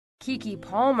Keke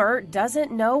Palmer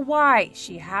doesn't know why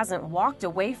she hasn't walked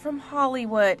away from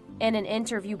Hollywood. In an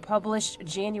interview published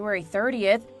January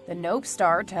 30th, the Nope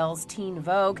star tells Teen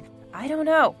Vogue, "I don't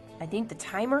know. I think the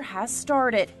timer has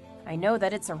started. I know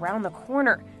that it's around the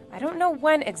corner. I don't know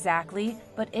when exactly,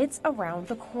 but it's around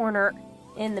the corner."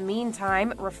 In the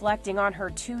meantime, reflecting on her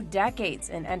 2 decades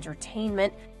in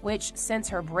entertainment, which since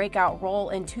her breakout role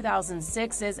in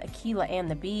 2006's Akeelah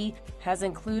and the Bee has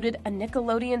included a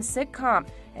Nickelodeon sitcom,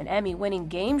 an Emmy-winning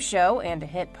game show, and a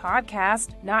hit podcast,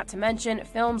 not to mention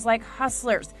films like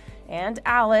Hustlers and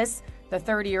Alice, the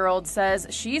 30-year-old says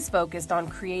she's focused on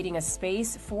creating a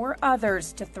space for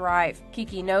others to thrive.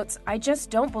 Keke notes, "I just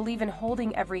don't believe in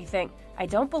holding everything. I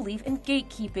don't believe in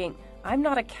gatekeeping. I'm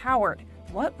not a coward.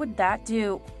 What would that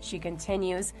do?" She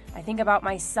continues, "I think about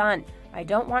my son. I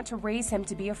don't want to raise him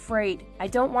to be afraid. I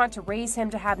don't want to raise him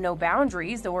to have no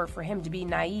boundaries or for him to be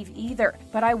naive either.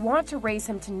 But I want to raise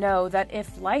him to know that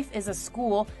if life is a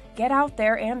school, get out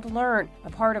there and learn. A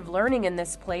part of learning in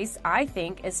this place, I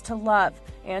think, is to love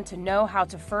and to know how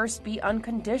to first be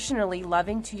unconditionally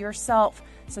loving to yourself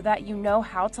so that you know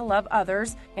how to love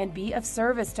others and be of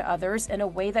service to others in a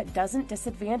way that doesn't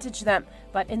disadvantage them,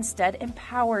 but instead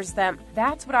empowers them.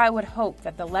 That's what I would hope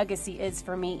that the legacy is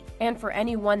for me. And for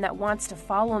anyone that wants to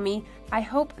follow me, I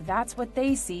hope that's what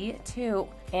they see too."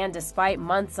 And despite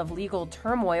months of legal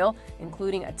turmoil,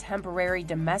 including a temporary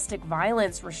domestic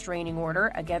violence restraining order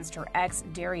against her ex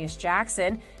Darius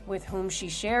Jackson, with whom she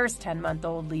shares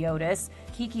 10-month-old Leodis,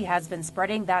 Keke has been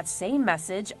spreading that same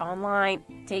message online.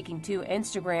 Taking to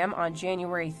Instagram on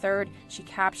January 3rd, she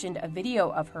captioned a video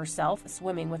of herself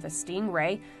swimming with a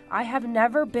stingray. "I have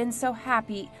never been so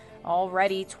happy.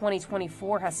 Already,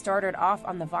 2024 has started off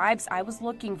on the vibes I was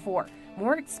looking for.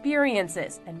 More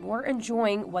experiences and more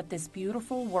enjoying what this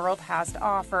beautiful world has to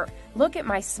offer. Look at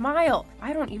my smile.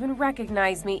 I don't even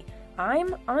recognize me.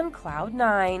 I'm on cloud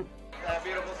 9. That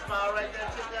beautiful smile right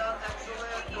there. Sit down.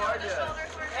 Excellent. Gorgeous.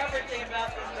 Everything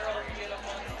about this girl